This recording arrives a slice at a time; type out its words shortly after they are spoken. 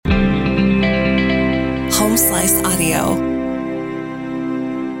Slice Audio.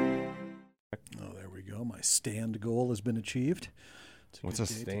 Oh, there we go. My stand goal has been achieved. What's a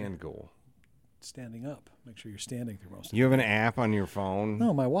stand goal? Standing up. Make sure you're standing through most of it. You have an app on your phone?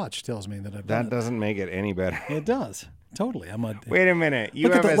 No, my watch tells me that I've done That doesn't make it any better. It does. Totally. Wait a minute.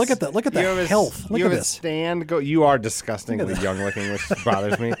 Look at the health. Look you at have this. a stand goal. You are disgustingly young looking, which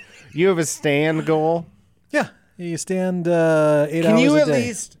bothers me. You have a stand goal? Yeah. You stand 8 hours a day. Can you at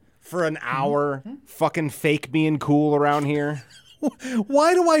least, for an hour, fucking fake being cool around here?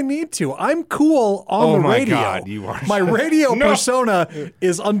 Why do I need to? I'm cool on the radio. Oh my God, you are. My radio persona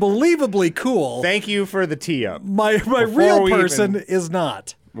is unbelievably cool. Thank you for the tee up. My real person is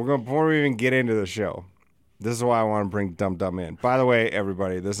not. Before we even get into the show, this is why I want to bring Dum Dum in. By the way,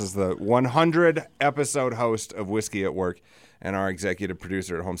 everybody, this is the 100 episode host of Whiskey at Work and our executive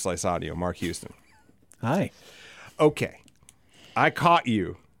producer at Home Slice Audio, Mark Houston. Hi. Okay, I caught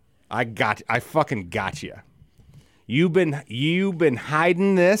you. I fucking got you. You've been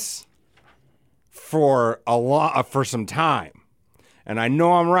hiding this for some time, and I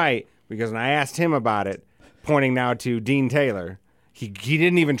know I'm right because when I asked him about it, pointing now to Dean Taylor, he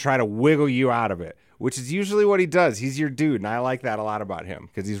didn't even try to wiggle you out of it, which is usually what he does. He's your dude, and I like that a lot about him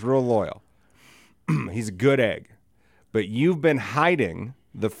because he's real loyal. He's a good egg, but you've been hiding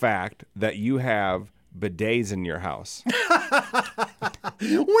the fact that you have bidets in your house. When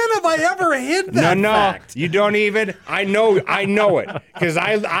have I ever hid that fact? You don't even. I know it because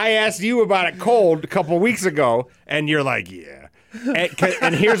I asked you about it cold a couple weeks ago, and you're like, yeah.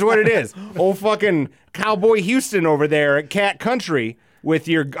 And here's what it is: old fucking Cowboy Houston over there at Cat Country with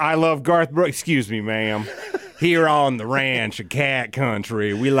your I love Garth Brooks. Excuse me, ma'am. Here on the ranch at Cat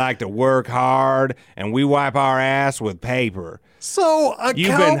Country, we like to work hard and we wipe our ass with paper. So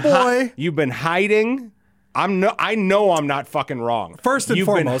cowboy. You've been hiding. I know I'm not fucking wrong. First and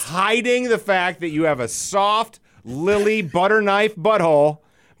foremost, you've been hiding the fact that you have a soft lily butter knife butthole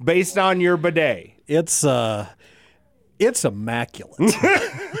based on your bidet. It's immaculate.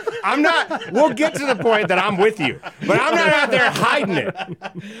 I'm not. We'll get to the point that I'm with you, but I'm not out there hiding it.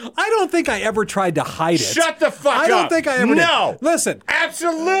 I don't think I ever tried to hide it. Shut the fuck up. I don't think I ever No. did. Listen.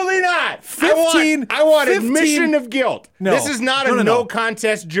 Absolutely not. 15. I want admission of guilt. No. This is not a no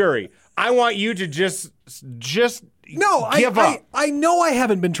contest jury. I want you to just give up. I know I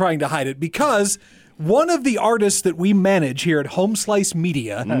haven't been trying to hide it because one of the artists that we manage here at Home Slice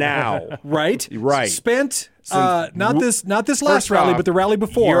Media now, right, spent not this last rally, but the rally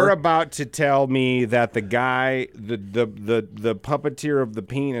before. You're about to tell me that the guy, the puppeteer of the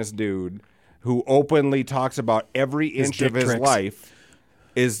penis dude, who openly talks about every inch of his life,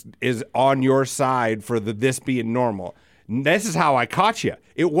 is on your side for this being normal. This is how I caught you.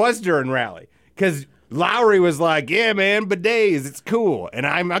 It was during rally because Lowry was like, yeah, man, bidets, it's cool. And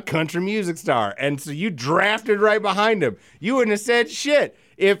I'm a country music star. And so you drafted right behind him. You wouldn't have said shit.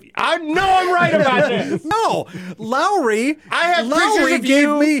 If I know I'm right about this. No, Lowry. I have pictures of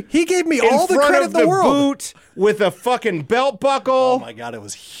you. He gave me all the credit in the world. Boot with a fucking belt buckle. Oh my God, it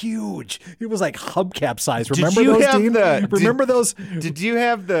was huge. It was like hubcap size. Remember those, Dean? Remember those? Did you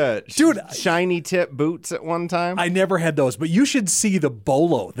have the shiny tip boots at one time? I never had those, but you should see the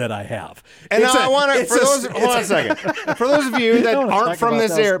bolo that I have. And I want to, hold on a second. For those of you that aren't from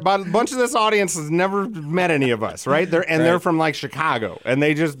this area, a bunch of this audience has never met any of us, right? They're from like Chicago, and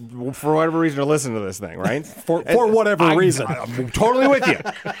they just, for whatever reason, are listening to this thing, right? for whatever reason. I'm totally with you.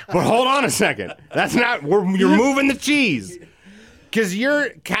 But hold on a second. That's not, you're moving the cheese. Because you're,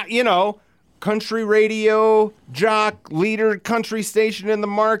 country radio, jock, leader, country station in the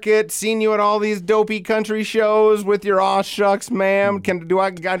market, seen you at all these dopey country shows with your aw shucks, ma'am. Did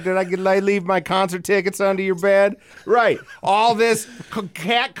I leave my concert tickets under your bed? Right. All this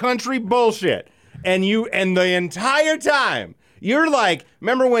cat country bullshit. And the entire time, you're like,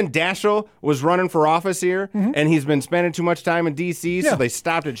 remember when Daschle was running for office here, and he's been spending too much time in D.C., so they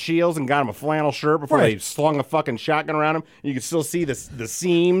stopped at Shields and got him a flannel shirt before they slung a fucking shotgun around him? You could still see the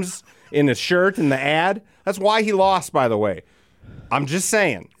seams in the shirt and the ad. That's why he lost, by the way. I'm just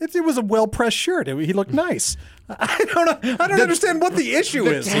saying. It was a well-pressed shirt. He looked nice. I don't understand what the issue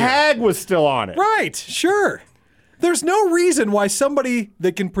is. The tag was still on it. Right, sure. There's no reason why somebody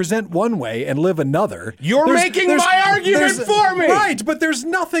that can present one way and live another. You're making my argument for me. Right, but there's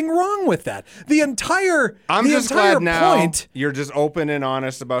nothing wrong with that. I'm just glad now point, you're just open and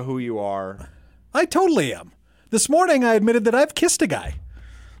honest about who you are. I totally am. This morning I admitted that I've kissed a guy.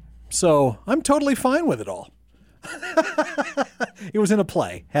 So I'm totally fine with it all. It was in a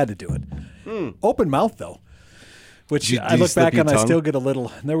play. Had to do it. Open mouth, though. Which I look back and I still get a little,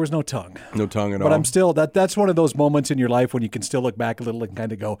 there was no tongue. No tongue at all. But I'm still, that's one of those moments in your life when you can still look back a little and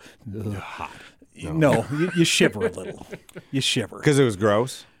kind of go, hot. No, you shiver a little. You shiver. Because it was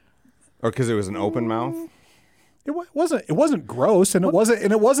gross? Or because it was an open mouth? It wasn't gross, and it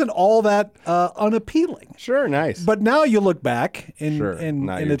wasn't all that unappealing. Sure, nice. But now you look back and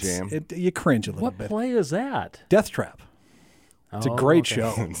not your jam. You cringe a little bit. What play is that? Death Trap. It's a great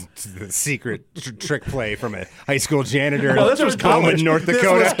show. It's the secret trick play from a high school janitor. No, this was college. North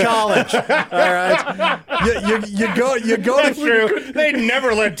Dakota. This was college. All right. You go. That's true. They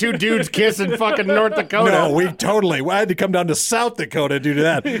never let two dudes kiss in fucking North Dakota. No, we had to come down to South Dakota due to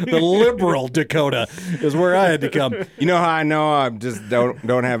that. The liberal Dakota is where I had to come. You know how I know I just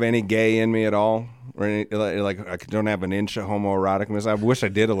don't have any gay in me at all? Or any, like I don't have an inch of homoeroticness. I wish I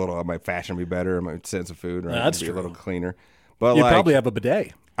did a little. My fashion would be better. My sense of food would be a little cleaner. But you probably have a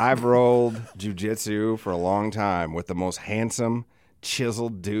bidet. I've rolled jiu-jitsu for a long time with the most handsome,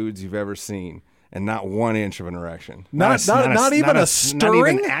 chiseled dudes you've ever seen, and not 1 inch of an erection. Not even a stirring?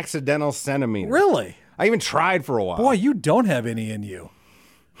 Not even accidental centimeter. Really? I even tried for a while. Boy, you don't have any in you.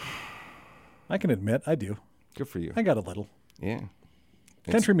 I can admit, I do. Good for you. I got a little. Yeah.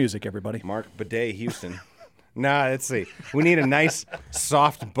 Country music, everybody. Mark Bidet Houston. Nah, let's see. We need a nice,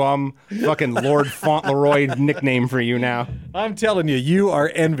 soft bum, fucking Lord Fauntleroy nickname for you now. I'm telling you, you are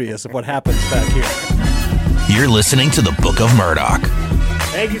envious of what happens back here. You're listening to the Book of Murdoch.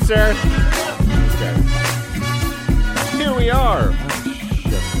 Thank you, sir. Okay. Here we are. Thank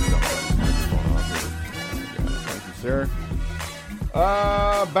you, sir.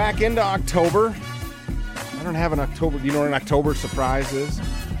 Back into October. I don't have an October. Do you know what an October surprise is?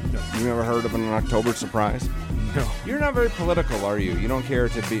 No. You never heard of an October surprise? No. You're not very political, are you? You don't care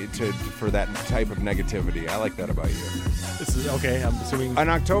for that type of negativity. I like that about you. This is okay. I'm assuming An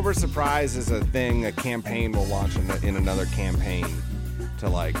October surprise is a thing a campaign will launch in another campaign to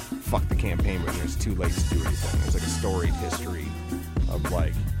like fuck the campaign when it's too late to do anything. It's like a storied history of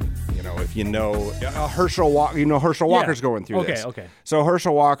like, you know, if you know Herschel Walker, Herschel Walker's going through this. Okay. So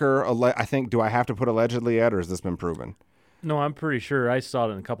Herschel Walker, I think, do I have to put allegedly yet, or has this been proven? No, I'm pretty sure I saw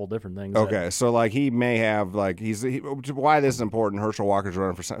it in a couple different things. Okay, so like he may have like why this is important. Herschel Walker's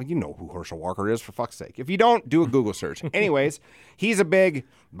running for something. You know who Herschel Walker is, for fuck's sake. If you don't, do a Google search. Anyways, he's a big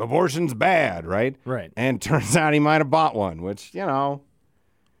abortion's bad, right? Right. And turns out he might have bought one, which I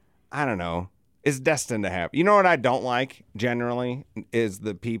don't know, is destined to happen. You know what I don't like generally is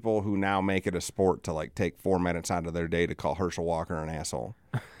the people who now make it a sport to like take 4 minutes out of their day to call Herschel Walker an asshole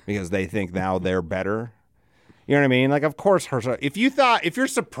because they think now they're better. You know what I mean? Like, of course, Herschel. If you're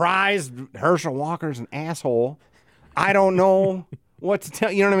surprised Herschel Walker's an asshole, I don't know what to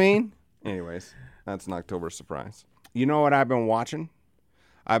tell you. Know what I mean? Anyways, that's an October surprise. You know what I've been watching?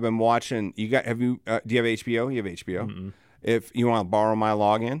 I've been watching. Do you have HBO? You have HBO. Mm-mm. If you want to borrow my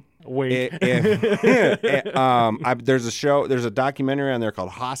login, wait. There's a documentary on there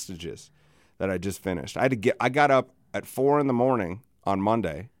called Hostages that I just finished. I got up at 4 a.m. on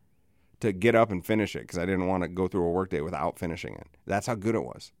Monday to get up and finish it because I didn't want to go through a workday without finishing it. That's how good it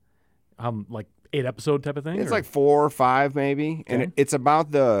was. Like 8-episode type of thing? It's like 4 or 5 maybe, okay. And it's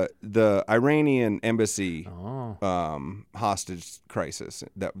about the Iranian embassy hostage crisis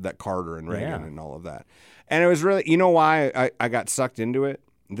that Carter and Reagan and all of that. And it was really, you know why I got sucked into it?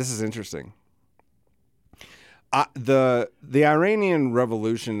 This is interesting. The Iranian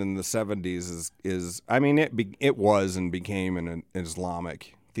Revolution in the 70s is I mean it was and became an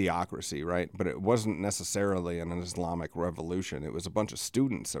Islamic theocracy, right? But it wasn't necessarily an Islamic revolution. It was a bunch of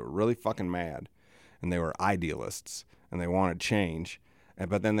students that were really fucking mad, and they were idealists, and they wanted change,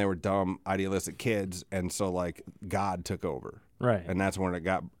 but then they were dumb, idealistic kids, and so like God took over, right? And that's when it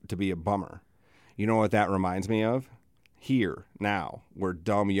got to be a bummer. You know what that reminds me of? Here, now, where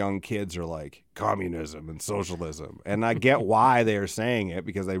dumb young kids are like, communism and socialism. And I get why they're saying it,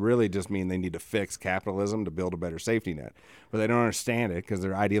 because they really just mean they need to fix capitalism to build a better safety net. But they don't understand it because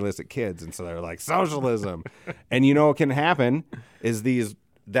they're idealistic kids. And so they're like, socialism. And you know what can happen is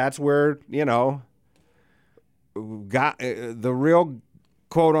that's where, the real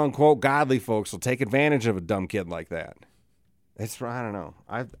quote unquote godly folks will take advantage of a dumb kid like that. I don't know.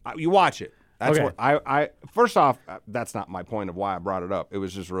 You watch it. That's okay. what I first off, that's not my point of why I brought it up. It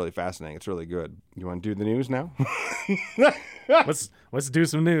was just really fascinating. It's really good. You want to do the news now? Let's do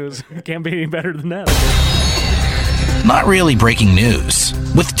some news. Can't be any better than that. Not really breaking news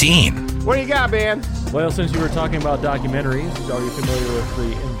with Dean. What do you got, man? Well, since you were talking about documentaries, are you familiar with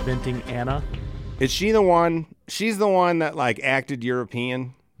the Inventing Anna? Is she the one? She's the one that like acted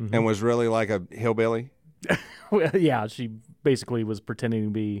European and was really like a hillbilly. Well, yeah, she basically was pretending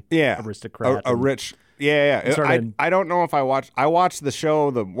to be aristocrat. A rich, I don't know if I watched the show,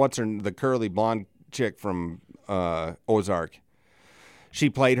 the curly blonde chick from Ozark. She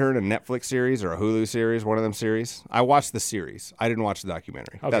played her in a Netflix series or a Hulu series, one of them series. I watched the series. I didn't watch the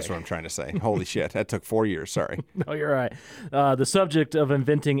documentary. Okay. That's what I'm trying to say. Holy shit, that took 4 years. Sorry. No, you're right. The subject of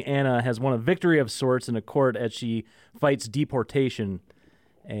inventing Anna has won a victory of sorts in a court as she fights deportation.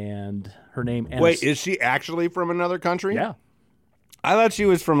 And her name... Wait, is she actually from another country? Yeah. I thought she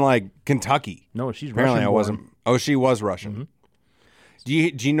was from, like, Kentucky. No, she's Apparently Russian. I wasn't. Oh, she was Russian. Mm-hmm. Do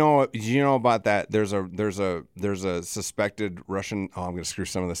you know about that? There's a suspected Russian. Oh, I'm going to screw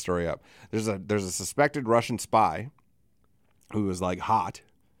some of the story up. There's a suspected Russian spy who was like hot,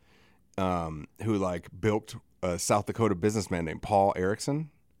 who like bilked a South Dakota businessman named Paul Erickson.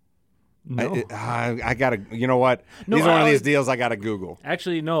 No, I gotta. You know what? No, these are one of these deals I gotta Google.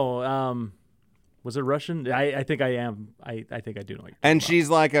 Actually, no. Was it Russian? I think I am. I think I do know. And she's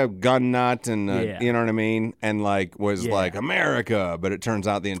like a gun nut, and you know what I mean, and like was like America, but it turns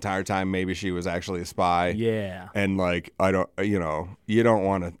out the entire time maybe she was actually a spy. Yeah. And like you don't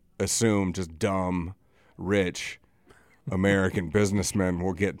want to assume just dumb, rich American businessmen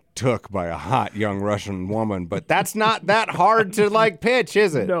will get took by a hot young Russian woman, but that's not that hard to like pitch,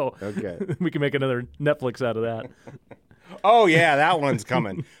 is it? No. Okay. We can make another Netflix out of that. Oh, yeah, that one's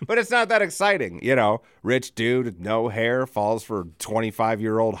coming. But it's not that exciting. You know, rich dude with no hair falls for a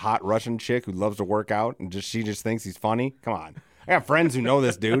 25-year-old hot Russian chick who loves to work out, and she just thinks he's funny. Come on. I got friends who know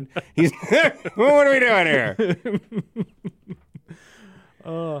this dude. He's what are we doing here?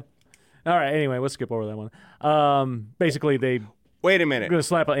 All right, anyway, let's skip over that one. Basically, they... Wait a minute. Going to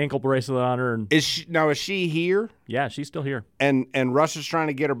slap an ankle bracelet on her. And... Is she here? Yeah, she's still here. And Russia's trying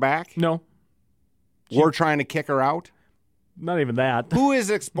to get her back? No. We're trying to kick her out? Not even that.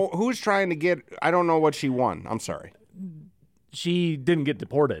 Who's trying to get? I don't know what she won. I'm sorry. She didn't get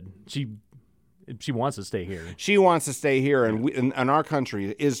deported. She wants to stay here. She wants to stay here, and our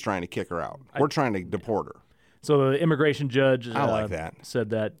country is trying to kick her out. We're trying to deport her. So the immigration judge like that.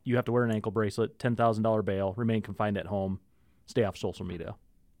 Said that you have to wear an ankle bracelet, $10,000 bail, remain confined at home, stay off social media.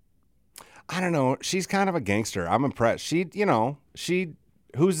 I don't know. She's kind of a gangster. I'm impressed.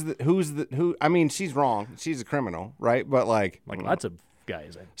 Who? I mean, she's wrong. She's a criminal, right? But like lots of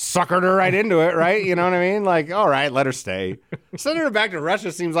guys, suckered her right into it, right? You know what I mean? Like, all right, let her stay. Sending her back to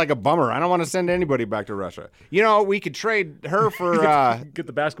Russia seems like a bummer. I don't want to send anybody back to Russia. You know, we could trade her for get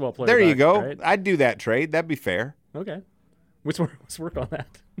the basketball player. There you back, go. Right? I'd do that trade. That'd be fair. Okay, let's work on that.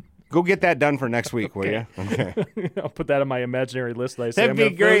 Go get that done for next week, will you? Okay. I'll put that on my imaginary list. That'd be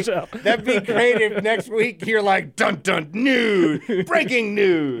great. That'd be great if next week you're like, dun dun news, breaking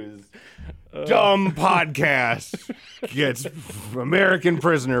news. Dumb podcast gets American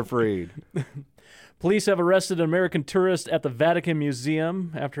prisoner freed. Police have arrested an American tourist at the Vatican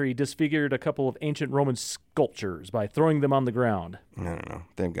Museum after he disfigured a couple of ancient Roman sculptures by throwing them on the ground. I don't know.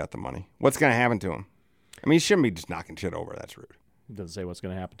 They've got the money. What's going to happen to him? I mean, he shouldn't be just knocking shit over. That's rude. It doesn't say what's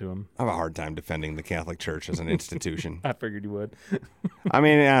going to happen to him. I have a hard time defending the Catholic Church as an institution. I figured you would. I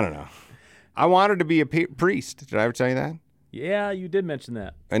mean, I don't know. I wanted to be a priest. Did I ever tell you that? Yeah, you did mention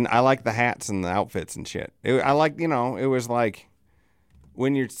that. And I like the hats and the outfits and shit. It was like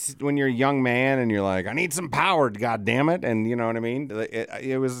when you're a young man and you're like, I need some power, God damn it, and you know what I mean.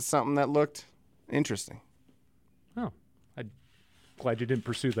 It was something that looked interesting. Oh, I'm glad you didn't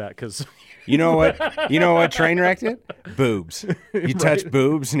pursue that because you know what train wrecked it? Boobs. You touch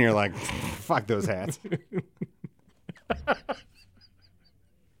boobs and you're like, fuck those hats.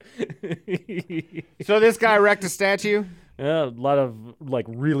 So this guy wrecked a statue? Yeah, a lot of like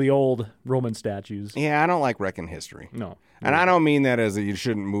really old Roman statues. Yeah, I don't like wrecking history. No. And I don't mean that as you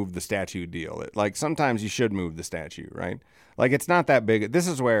shouldn't move the statue deal. Like sometimes you should move the statue, right? Like it's not that big. This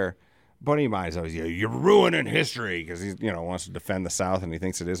is where buddy of mine is always, you're ruining history because he wants to defend the South and he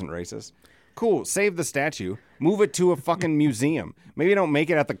thinks it isn't racist. Cool, save the statue. Move it to a fucking museum. Maybe don't make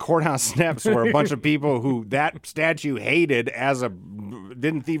it at the courthouse steps where a bunch of people who that statue hated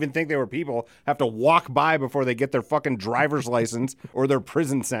didn't even think they were people have to walk by before they get their fucking driver's license or their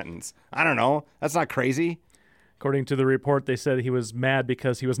prison sentence. I don't know. That's not crazy. According to the report, they said he was mad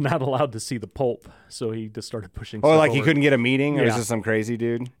because he was not allowed to see the Pope, so he just started pushing. Oh, like over. He couldn't get a meeting, or yeah. is this some crazy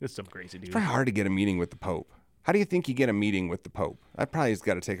dude? It's some crazy dude. It's pretty hard to get a meeting with the Pope. How do you think you get a meeting with the Pope? That probably has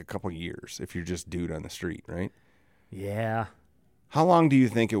got to take a couple years if you're just dude on the street, right? Yeah. How long do you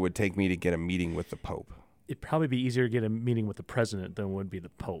think it would take me to get a meeting with the Pope? It'd probably be easier to get a meeting with the president than it would be the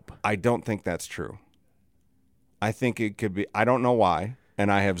Pope. I don't think that's true. I think it could be. I don't know why,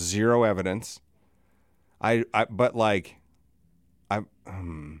 and I have zero evidence.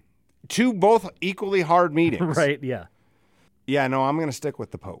 Two both equally hard meetings. Right, yeah. Yeah, no, I'm going to stick with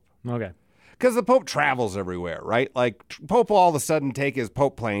the Pope. Okay. Because the Pope travels everywhere, right? Like, Pope will all of a sudden take his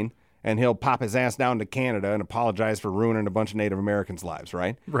Pope plane and he'll pop his ass down to Canada and apologize for ruining a bunch of Native Americans' lives,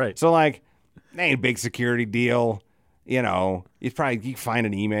 right? Right. So, like, ain't a big security deal. You know, you can find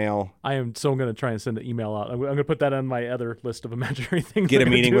an email. I am so going to try and send an email out. I'm going to put that on my other list of imaginary things. Get a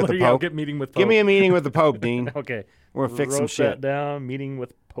meeting with the Pope. Get meeting with Pope. Give me a meeting with the Pope, Dean. Okay. We're going to fix some Wrote shit. that down. Meeting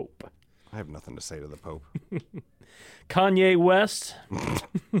with Pope. I have nothing to say to the Pope. Kanye West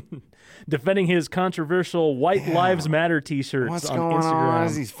defending his controversial White Lives Matter T-shirts What's on going Instagram. on?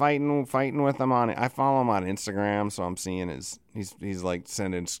 Is he's fighting with them on it? I follow him on Instagram, so I'm seeing he's like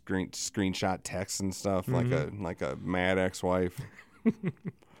sending screenshot texts and stuff like a mad ex-wife.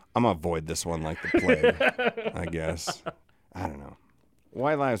 I'm gonna avoid this one like the plague. I guess. I don't know.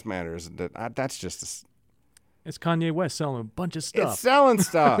 White Lives Matter that's just It's Kanye West selling a bunch of stuff. It's selling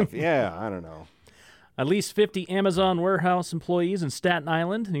stuff. Yeah, I don't know. At least 50 Amazon warehouse employees in Staten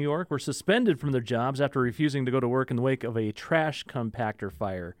Island, New York, were suspended from their jobs after refusing to go to work in the wake of a trash compactor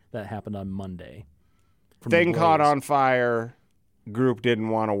fire that happened on Monday. Thing caught on fire. Group didn't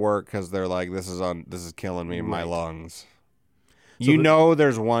want to work because they're like, this is killing me in my lungs. So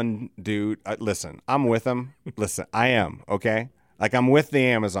there's one dude. Listen, I'm with him. Listen, I am, okay? Like, I'm with the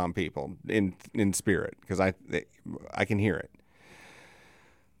Amazon people in spirit because I can hear it.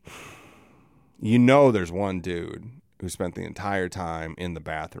 There's one dude who spent the entire time in the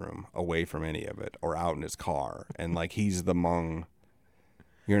bathroom away from any of it or out in his car. And, like, he's the Hmong.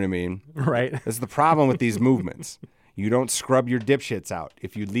 You know what I mean? Right. That's the problem with these movements. You don't scrub your dipshits out.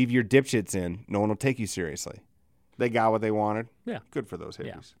 If you leave your dipshits in, no one will take you seriously. They got what they wanted. Yeah. Good for those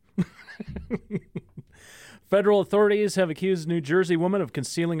hippies. Yeah. Federal authorities have accused a New Jersey woman of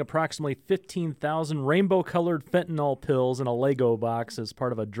concealing approximately 15,000 rainbow-colored fentanyl pills in a Lego box as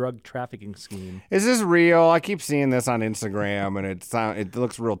part of a drug trafficking scheme. Is this real? I keep seeing this on Instagram, and it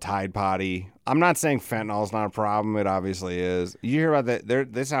looks real Tide Poddy. I'm not saying fentanyl is not a problem. It obviously is. You hear about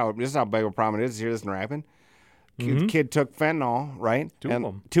that? This is how big a problem it is. You hear this in rapping? Kid took fentanyl, right?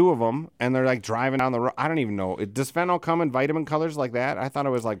 Two of them, and they're like driving down the road. I don't even know. Does fentanyl come in vitamin colors like that? I thought it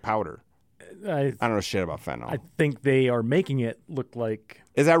was like powder. I don't know shit about fentanyl. I think they are making it look like...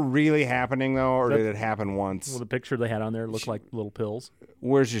 Is that really happening, though, or did it happen once? Well, the picture they had on there looked like little pills.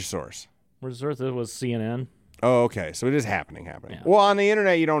 Where's your source? Where's the source? It was CNN. Oh, okay. So it is happening. Yeah. Well, on the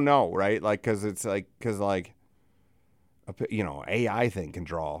internet, you don't know, right? Like, because AI thing can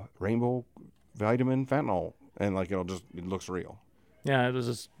draw rainbow vitamin fentanyl, and like it looks real. Yeah, it was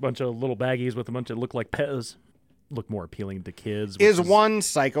just a bunch of little baggies with a bunch of look like Pez. Look more appealing to kids. Is one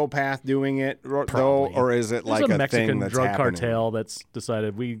psychopath doing it, though, or is it like a Mexican thing that's drug happening? cartel that's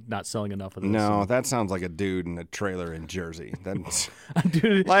decided we're not selling enough of this? No, that sounds like a dude in a trailer in Jersey. That's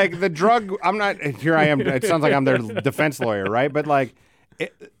dude. Like the drug. I'm not. Here I am. It sounds like I'm their defense lawyer, right? But like,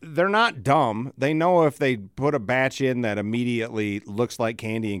 they're not dumb. They know if they put a batch in that immediately looks like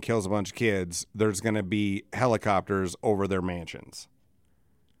candy and kills a bunch of kids, there's going to be helicopters over their mansions.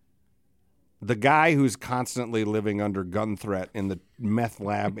 The guy who's constantly living under gun threat in the meth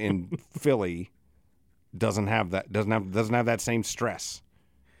lab in Philly doesn't have that same stress.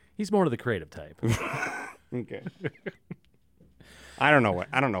 He's more to the creative type. Okay. I don't know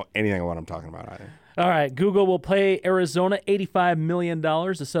anything about what I'm talking about either. All right, Google will pay Arizona $85 million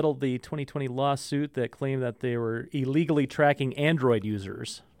to settle the 2020 lawsuit that claimed that they were illegally tracking Android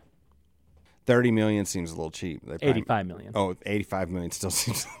users. $30 million seems a little cheap. $85 million. Oh, $85 million still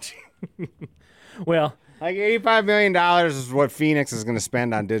seems a little cheap. Well, like $85 million is what Phoenix is going to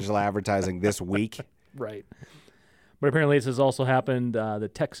spend on digital advertising this week. Right. But apparently this has also happened the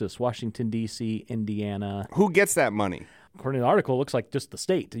Texas, Washington, D.C., Indiana. Who gets that money? According to the article, it looks like just the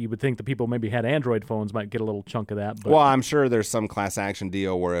state. You would think the people maybe had Android phones might get a little chunk of that. But well, I'm sure there's some class action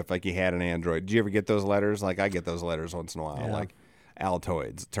deal where if like you had an Android. Do you ever get those letters? Like I get those letters once in a while. Yeah. Like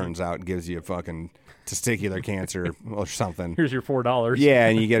Altoids, it turns out, gives you fucking testicular cancer or something. Here's your $4. Yeah,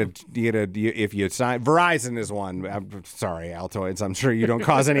 and you get if you sign. Verizon is one. I'm sorry, Altoids. I'm sure you don't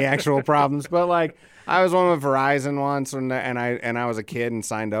cause any actual problems, but like I was one with Verizon once, and I was a kid and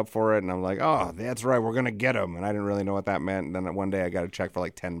signed up for it, and I'm like, oh, that's right, we're gonna get them, and I didn't really know what that meant. And then one day I got a check for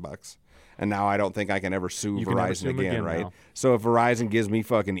like $10, and now I don't think I can ever sue Verizon again, right? Now. So if Verizon gives me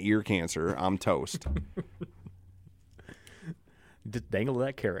fucking ear cancer, I'm toast. Just dangle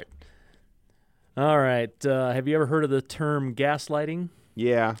that carrot. All right. Have you ever heard of the term gaslighting?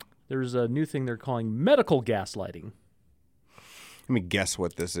 Yeah. There's a new thing they're calling medical gaslighting. Let me guess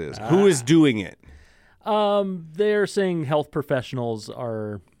what this is. Who is doing it? They're saying health professionals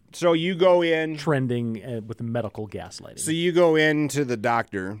are So you go in. trending with the medical gaslighting. So you go into the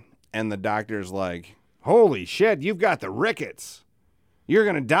doctor, and the doctor's like, holy shit, you've got the rickets. You're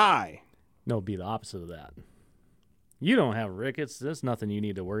going to die. No, it'd be the opposite of that. You don't have rickets. There's nothing you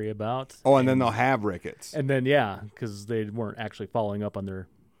need to worry about. Oh, and then they'll have rickets. And then, because they weren't actually following up on their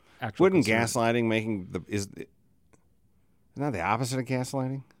actual Wouldn't concern. isn't that the opposite of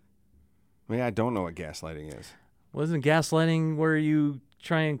gaslighting? I mean, I don't know what gaslighting is. Wasn't gaslighting where you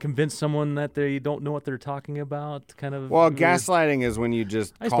try and convince someone that they don't know what they're talking about? Kind of. Well, gaslighting is when you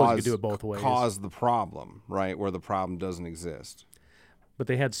just I suppose you could do it both ways. cause the problem, right, where the problem doesn't exist. But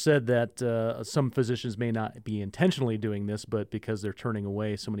they had said that some physicians may not be intentionally doing this, but because they're turning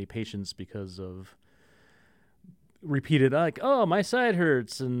away so many patients because of repeated, like, oh, my side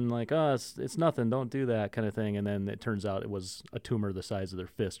hurts, and like, oh, it's nothing, don't do that kind of thing. And then it turns out it was a tumor the size of their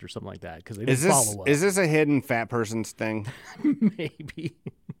fist or something like that because they didn't follow up. Is this a hidden fat person's thing? Maybe.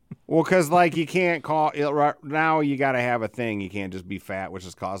 Well, because like you can't call now you got to have a thing. You can't just be fat, which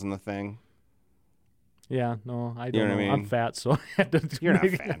is causing the thing. Yeah, no, I don't know. What I mean? I'm fat, so I have to. You're not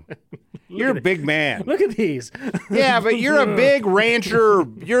fat. You're a big man. Look at these. Yeah, but you're a big rancher.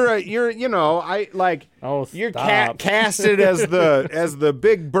 You're you're casted as the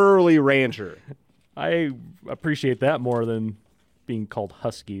big burly rancher. I appreciate that more than being called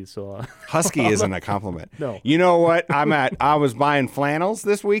husky. So husky isn't a compliment. No. You know what? I was buying flannels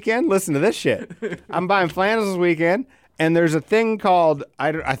this weekend. Listen to this shit. I'm buying flannels this weekend. And there's a thing called,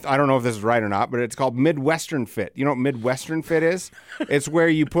 I don't know if this is right or not, but it's called Midwestern Fit. You know what Midwestern Fit is? It's where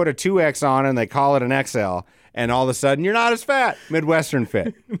you put a 2X on and they call it an XL, and all of a sudden you're not as fat. Midwestern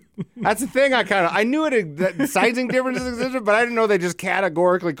Fit. That's the thing I knew that sizing differences existed, but I didn't know they just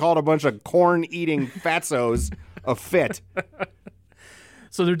categorically called a bunch of corn-eating fatzos a fit.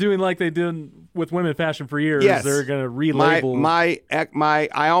 So they're doing like they did with women fashion for years. Yes. They're going to relabel.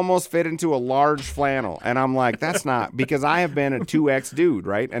 I almost fit into a large flannel, and I'm like, that's not, because I have been a 2X dude,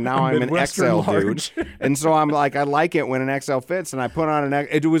 right? And now I'm an XL dude. And so I'm like, I like it when an XL fits, and I put on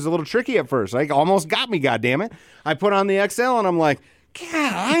it was a little tricky at first. Like, almost got me, goddammit. I put on the XL, and I'm like,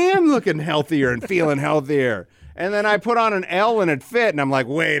 God, I am looking healthier and feeling healthier. And then I put on an L, and it fit, and I'm like,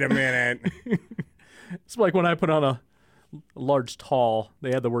 wait a minute. It's like when I put on a large tall,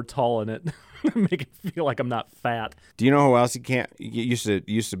 they had the word tall in it. Make it feel like I'm not fat. Do you know who else you used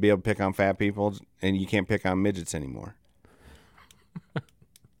to be able to pick on fat people, and you can't pick on midgets anymore?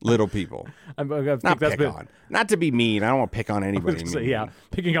 Little people. Not to be mean. I don't want to pick on anybody.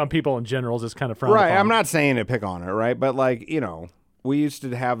 Picking on people in general is just kind of frowned right. upon. I'm not saying to pick on it, right? But like, we used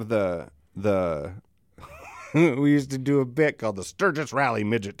to have the we used to do a bit called the Sturgis Rally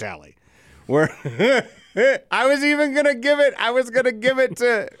Midget Tally, where I was going to give it.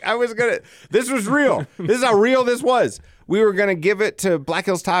 This was real. This is how real this was. We were going to give it to Black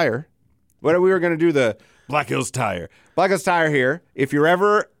Hills Tire. We were going to do the Black Hills Tire. Black Hills Tire here. If you're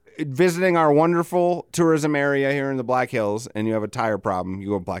ever visiting our wonderful tourism area here in the Black Hills and you have a tire problem, you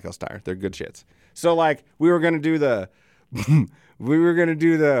go to Black Hills Tire. They're good shits. So like we were going to do the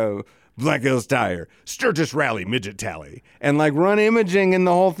Black Hills Tire Sturgis Rally Midget Tally, and like run imaging in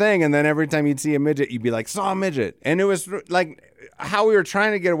the whole thing, and then every time you'd see a midget, you'd be like, saw a midget. And it was like how we were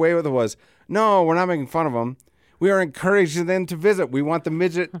trying to get away with it was, no, we're not making fun of them. We are encouraging them to visit. We want the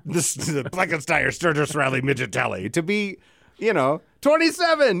midget, the Black Hills Tire Sturgis Rally Midget Tally to be,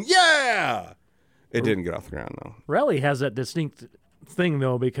 27. Yeah. It didn't get off the ground though. Rally has that distinct thing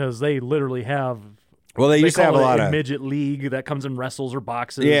though, because they literally have. Well, they used to have a lot of midget league that comes in wrestles or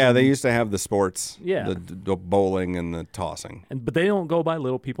boxes. Yeah, they used to have the sports. Yeah, the bowling and the tossing. But they don't go by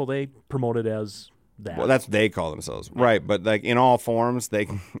little people. They promote it as that. Well, that's what they call themselves, right? But like in all forms,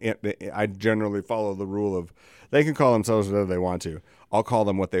 I generally follow the rule of they can call themselves whatever they want to. I'll call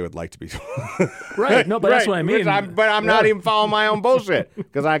them what they would like to be. Right. No, but that's what I mean. But I'm not even following my own bullshit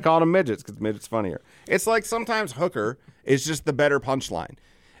because I call them midgets because midget's funnier. It's like sometimes hooker is just the better punchline.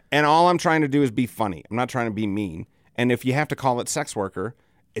 And all I'm trying to do is be funny. I'm not trying to be mean. And if you have to call it sex worker,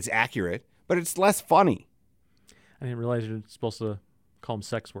 it's accurate, but it's less funny. I didn't realize you're supposed to call them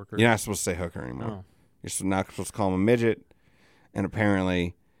sex workers. You're not supposed to say hooker anymore. Oh. You're not supposed to call them a midget. And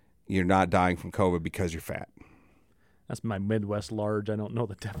apparently, you're not dying from COVID because you're fat. That's my Midwest large. I don't know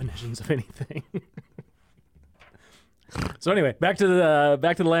the definitions of anything. So anyway, back to the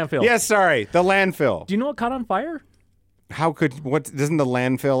landfill. Yeah, sorry, the landfill. Do you know what caught on fire? Doesn't the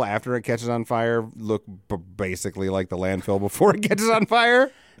landfill after it catches on fire look basically like the landfill before it catches on fire?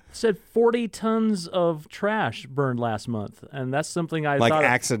 It said 40 tons of trash burned last month, and that's something I thought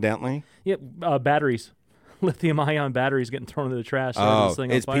accidentally. Yeah, batteries, lithium-ion batteries getting thrown into the trash. Oh,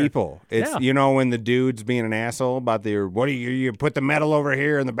 it's people. It's when the dude's being an asshole about you put the metal over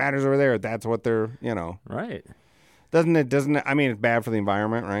here and the batteries over there. That's what they're right. Doesn't it? I mean, it's bad for the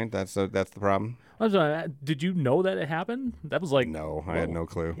environment, right? That's the problem. Did you know that it happened? That was like no, I had no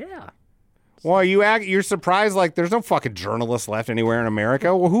clue. Yeah, Well, you're surprised like there's no fucking journalists left anywhere in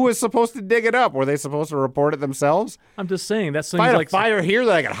America. Well, who was supposed to dig it up? Were they supposed to report it themselves? I'm just saying that seems if I had like a fire here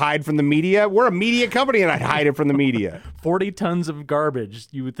that I could hide from the media. We're a media company, and I'd hide it from the media. 40 tons of garbage.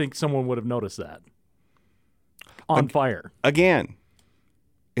 You would think someone would have noticed that on fire. Again,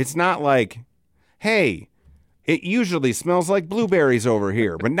 it's not like, hey, it usually smells like blueberries over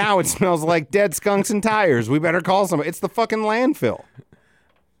here, but now it smells like dead skunks and tires. We better call somebody. It's the fucking landfill.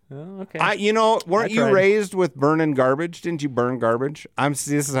 Oh, okay. Weren't you raised with burning garbage? Didn't you burn garbage? This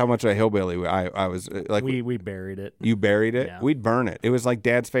is how much a hillbilly I was. Like we buried it. You buried it? Yeah. We'd burn it. It was like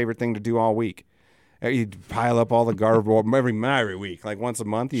Dad's favorite thing to do all week. You'd pile up all the garbage every week, like once a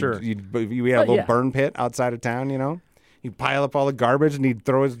month. Sure. We had a little burn pit outside of town, He'd pile up all the garbage and he'd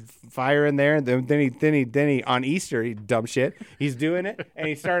throw his fire in there. And then he on Easter, he'd dump shit. He's doing it, and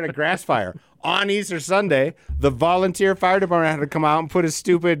he started a grass fire. On Easter Sunday, the volunteer fire department had to come out and put his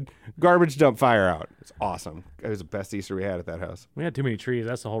stupid garbage dump fire out. It's awesome. It was the best Easter we had at that house. We had too many trees.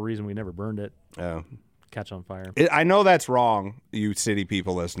 That's the whole reason we never burned it. Oh. Catch on fire. I know that's wrong, you city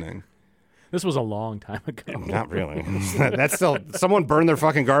people listening. This was a long time ago. Not really. That's still someone burned their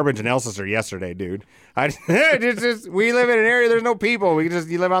fucking garbage in Elsesser yesterday, dude. We live in an area there's no people. You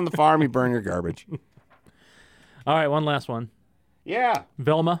live on the farm, you burn your garbage. All right, one last one. Yeah.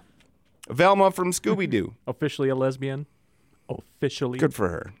 Velma from Scooby-Doo. Officially a lesbian. Officially. Good for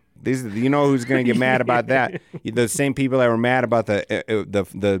her. You know who's going to get mad about that? The same people that were mad about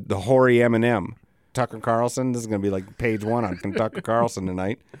the hoary M&M. Tucker Carlson. This is going to be like page 1 on Tucker Carlson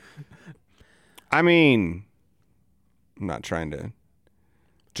tonight. I mean, I'm not trying to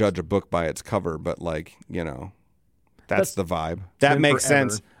judge a book by its cover, but that's the vibe. That makes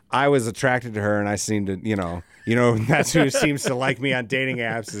sense. I was attracted to her, and I seemed to, that's who seems to like me on dating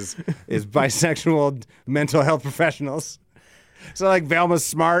apps is bisexual mental health professionals. So Velma's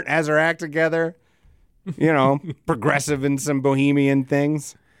smart, has her act together, progressive in some bohemian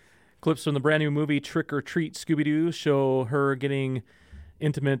things. Clips from the brand new movie Trick or Treat Scooby-Doo show her getting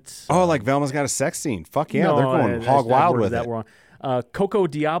intimate. Oh, like Velma's got a sex scene. Fuck yeah, they're going hog wild with it. Wrong. Coco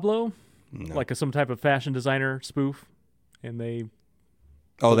Diablo, some type of fashion designer spoof, and they.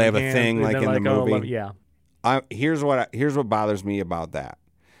 Oh, they have a thing like in the movie. Yeah. Here's what bothers me about that.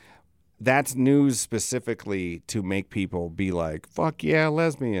 That's news specifically to make people be like, "Fuck yeah,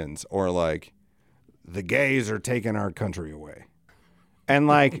 lesbians," or like, "The gays are taking our country away," and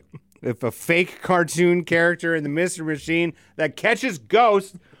like. If a fake cartoon character in the Mystery Machine that catches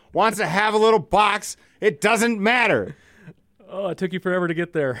ghosts wants to have a little box, it doesn't matter. Oh, it took you forever to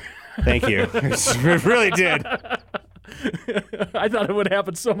get there. Thank you. It really did. I thought it would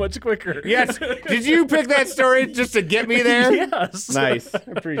happen so much quicker. Yes. Did you pick that story just to get me there? Yes. Nice.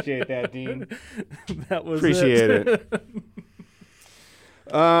 Appreciate that, Dean. That was Appreciate it.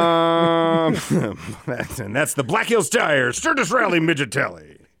 That's the Black Hills Tire Sturgis Rally Midget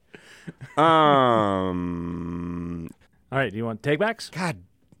Tally. All right, do you want take-backs? God,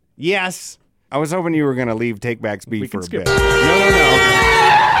 yes. I was hoping you were going to leave take-backs be for a bit. No.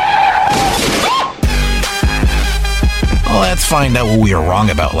 Well, let's find out what we were wrong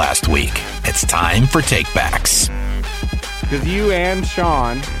about last week. It's time for take-backs. Because you and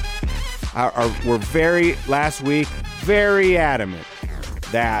Sean were last week, very adamant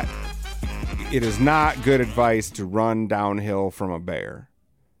that it is not good advice to run downhill from a bear.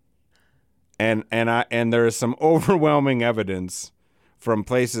 And there is some overwhelming evidence from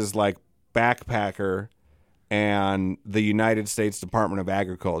places like Backpacker and the United States Department of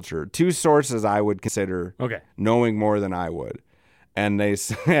Agriculture, two sources I would consider knowing more than I would. And they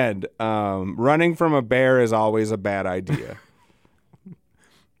said running from a bear is always a bad idea.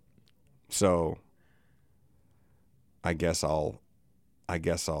 So I guess I'll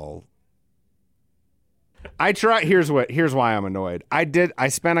I try. Here's why I'm annoyed. I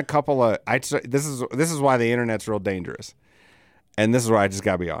spent a couple of. This is why the internet's real dangerous, and this is why I just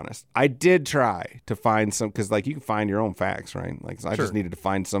gotta be honest. I did try to find some because you can find your own facts, right? So I just needed to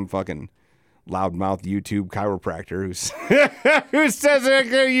find some fucking loudmouth YouTube chiropractor who says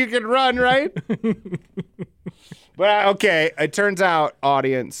you can run, right? But okay, it turns out,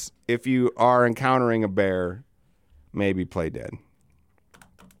 audience, if you are encountering a bear, maybe play dead.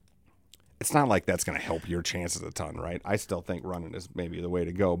 It's not like that's going to help your chances a ton, right? I still think running is maybe the way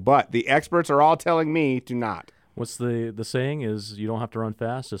to go. But the experts are all telling me to not. What's the saying is you don't have to run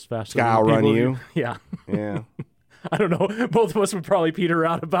fast, as fast as I'll run you. Yeah. Yeah. I don't know. Both of us would probably peter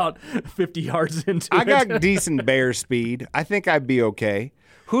out about 50 yards into it. I got decent bear speed. I think I'd be okay.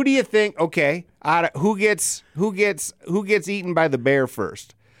 Who do you think, who gets eaten by the bear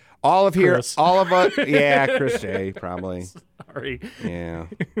first? All of here, Chris. all of us. Yeah, Chris J, probably. Sorry. Yeah.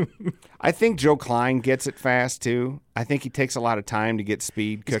 I think Joe Klein gets it fast, too. I think he takes a lot of time to get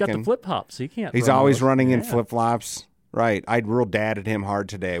speed cooking. He's got the flip-flops, so he can't. He's always running in flip-flops. Right. I'd real dadded him hard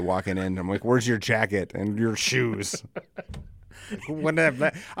today walking in. I'm like, where's your jacket and your shoes?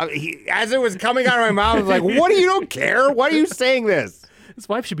 As it was coming out of my mouth, I was like, what do you don't care? Why are you saying this? His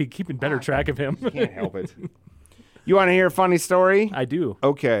wife should be keeping better track of him. Can't help it. You want to hear a funny story? I do.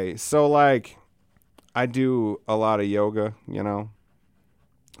 Okay. So, like, I do a lot of yoga, you know.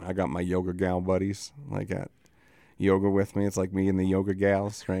 I got my yoga gal buddies. I got yoga with me. It's like me and the yoga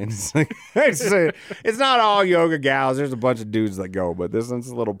gals, right? It's like it's not all yoga gals. There's a bunch of dudes that go, but this is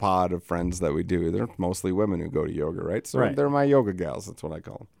a little pod of friends that we do. They're mostly women who go to yoga, right? So they're my yoga gals. That's what I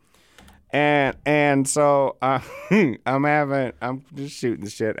call them. And so I'm just shooting the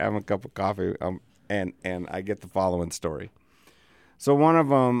shit, having a cup of coffee, and I get the following story. So one of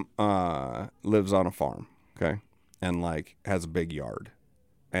them lives on a farm, okay, and like has a big yard,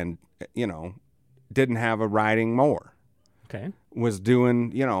 and you know. Didn't have a riding mower. Okay. Was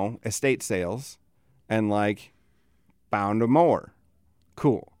doing, you know, estate sales and like found a mower.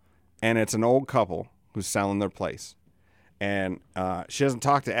 Cool. And it's an old couple who's selling their place. And she doesn't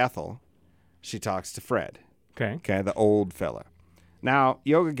talk to Ethel. She talks to Fred. Okay. Okay, the old fella. Now,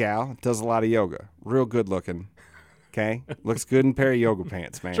 yoga gal does a lot of yoga. Real good looking. Okay? Looks good in a pair of yoga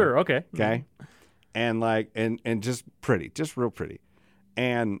pants, man. Sure, okay. Okay? And like and just pretty. Just real pretty.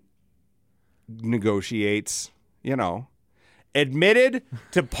 And negotiates, you know, admitted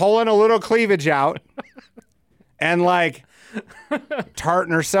to pulling a little cleavage out and like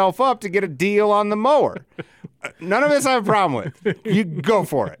tarting herself up to get a deal on the mower. None of this I have a problem with. You go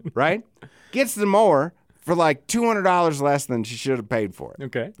for it, right? Gets the mower for like $200 less than she should have paid for it.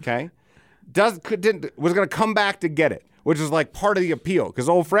 Okay. Okay. Was going to come back to get it, which was like part of the appeal because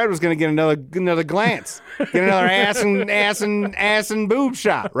old Fred was going to get another glance, get another ass and boob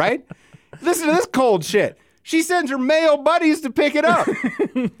shot, right? Listen to this cold shit. She sends her male buddies to pick it up.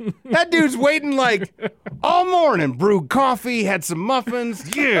 That dude's waiting like all morning. Brewed coffee, had some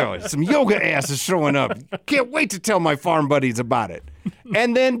muffins. Yeah, some yoga asses showing up. Can't wait to tell my farm buddies about it.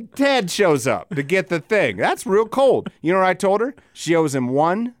 And then Ted shows up to get the thing. That's real cold. You know what I told her? She owes him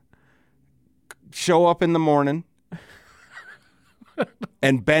one. Show up in the morning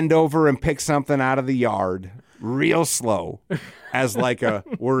and bend over and pick something out of the yard real slow as like a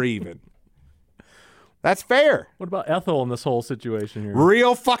we're even. That's fair. What about Ethel in this whole situation here?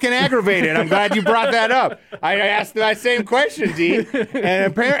 Real fucking aggravated. I'm glad you brought that up. I asked that same question, D.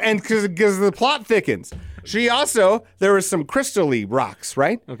 And because the plot thickens. She also, there was some crystal-y rocks,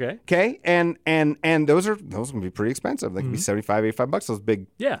 right? Okay. Okay. And those can be pretty expensive. They can be $75, $85, those big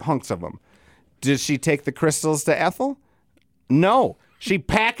hunks of them. Did she take the crystals to Ethel? No. She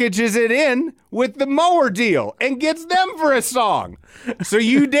packages it in with the mower deal and gets them for a song. So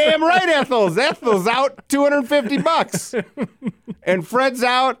you damn right, Ethel's out $250. And Fred's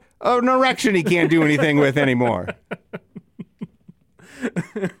out an erection he can't do anything with anymore.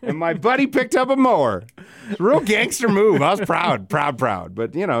 And my buddy picked up a mower. It's a real gangster move. I was proud.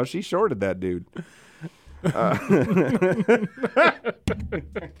 But, you know, she shorted that dude.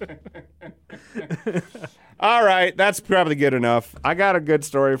 All right, that's probably good enough. I got a good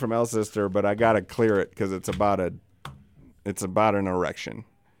story from El Sister, but I gotta clear it because it's about an erection.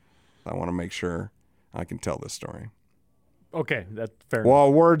 I want to make sure I can tell this story. Okay, that's fair.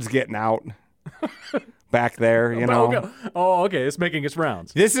 Well, word's getting out back there, you know. Okay. Oh, okay, it's making its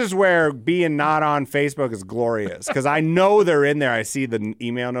rounds. This is where being not on Facebook is glorious because I know they're in there. I see the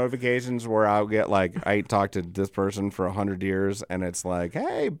email notifications where I'll get like, I talked to this person for 100 years and it's like,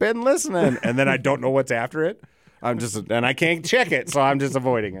 hey, been listening. And then I don't know what's after it. And I can't check it. So I'm just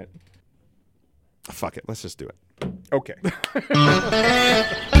avoiding it. Fuck it. Let's just do it. Okay.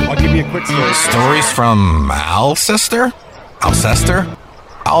 I'll give you a quick story. Stories from Alcester? Alcester?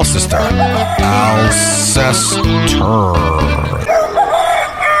 Alcester. Alcester.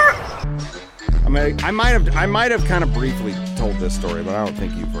 I might have kind of briefly told this story, but I don't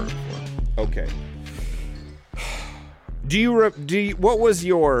think you've heard it before. Okay. What was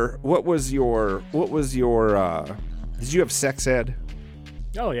your did you have sex ed?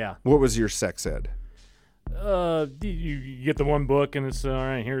 Oh yeah. What was your sex ed? You get the one book and it's all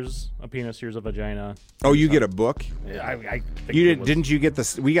right. Here's a penis. Here's a vagina. Oh, you get a book? I think you did. Didn't you get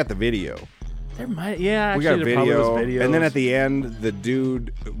the? We got the video. There might. Yeah, we actually, got video. And then at the end, the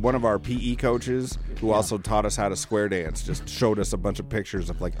dude, one of our PE coaches, who also taught us how to square dance, just showed us a bunch of pictures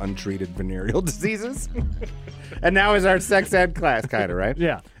of like untreated venereal diseases. And now is our sex ed class, kind of, right?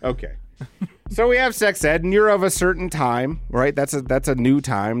 Yeah. Okay. So we have sex ed, and you're of a certain time, right? That's a new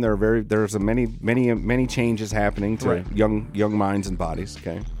time. There's many changes happening to young minds and bodies.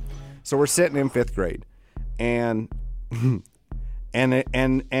 Okay, so we're sitting in 5th grade, and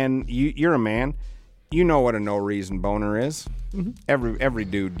you're a man. You know what a no reason boner is. Mm-hmm. Every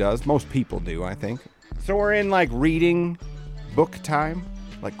dude does. Most people do, I think. So we're in like reading book time,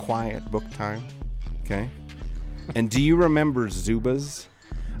 like quiet book time. Okay, and do you remember Zubas?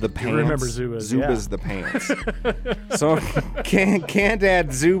 The pants. I remember Zubas. Zubas the pants. So Kent had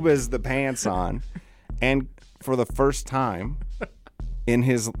Zubas the pants on, and for the first time in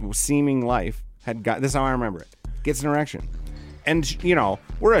his seeming life, this is how I remember it. Gets an erection. And, you know,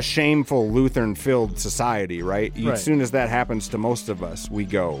 we're a shameful Lutheran-filled society, right? As soon as that happens to most of us, we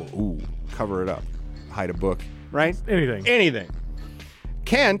go, ooh, cover it up, hide a book, right? Anything.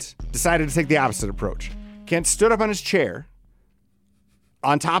 Kent decided to take the opposite approach. Kent stood up on his chair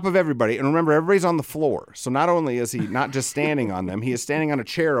on top of everybody, and remember, everybody's on the floor. So not only is he not just standing on them, he is standing on a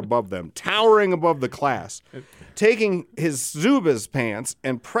chair above them, towering above the class, taking his Zubas pants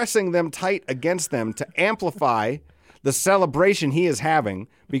and pressing them tight against them to amplify the celebration he is having,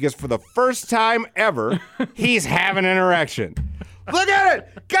 because for the first time ever, he's having an erection. Look at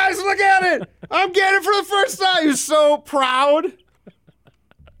it! Guys, look at it! I'm getting it for the first time! He was so proud.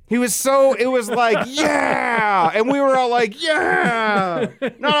 It was like, yeah! And we were all like, yeah!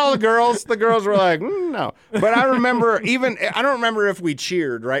 Not all the girls. The girls were like, no. But I remember I don't remember if we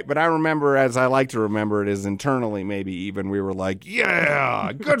cheered, right? But I remember, as I like to remember it, is internally maybe even we were like,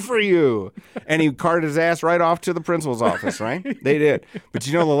 yeah! Good for you! And he carted his ass right off to the principal's office, right? They did. But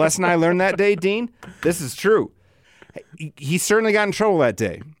you know the lesson I learned that day, Dean? This is true. He certainly got in trouble that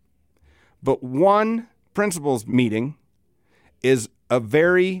day. But one principal's meeting is a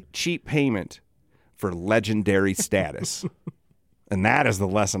very cheap payment for legendary status. And that is the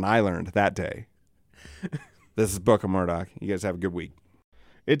lesson I learned that day. This is Book of Murdoch. You guys have a good week.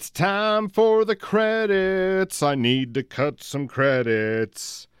 It's time for the credits. I need to cut some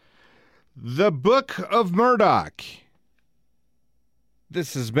credits. The Book of Murdoch.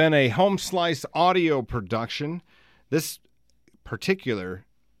 This has been a Home Slice audio production. This particular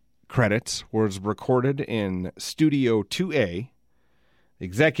credits was recorded in Studio 2A.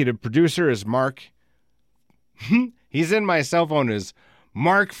 Executive producer is Mark. He's in my cell phone as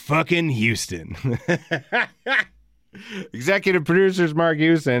Mark fucking Houston. Executive producer is Mark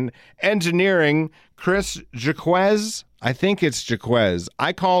Houston. Engineering, Chris Jaquez. I think it's Jaquez.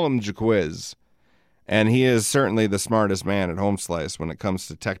 I call him Jaquiz. And he is certainly the smartest man at Home Slice when it comes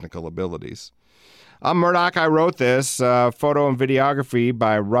to technical abilities. I'm Murdoch. I wrote this. Photo and videography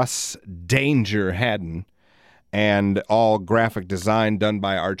by Russ Danger Haddon. And all graphic design done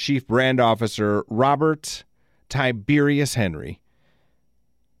by our chief brand officer, Robert Tiberius Henry.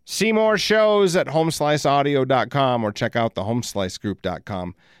 See more shows at homesliceaudio.com or check out the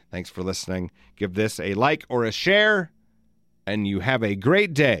homeslicegroup.com. Thanks for listening. Give this a like or a share, and you have a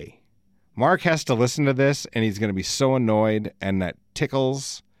great day. Mark has to listen to this, and he's going to be so annoyed, and that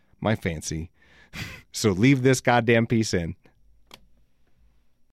tickles my fancy. So leave this goddamn piece in.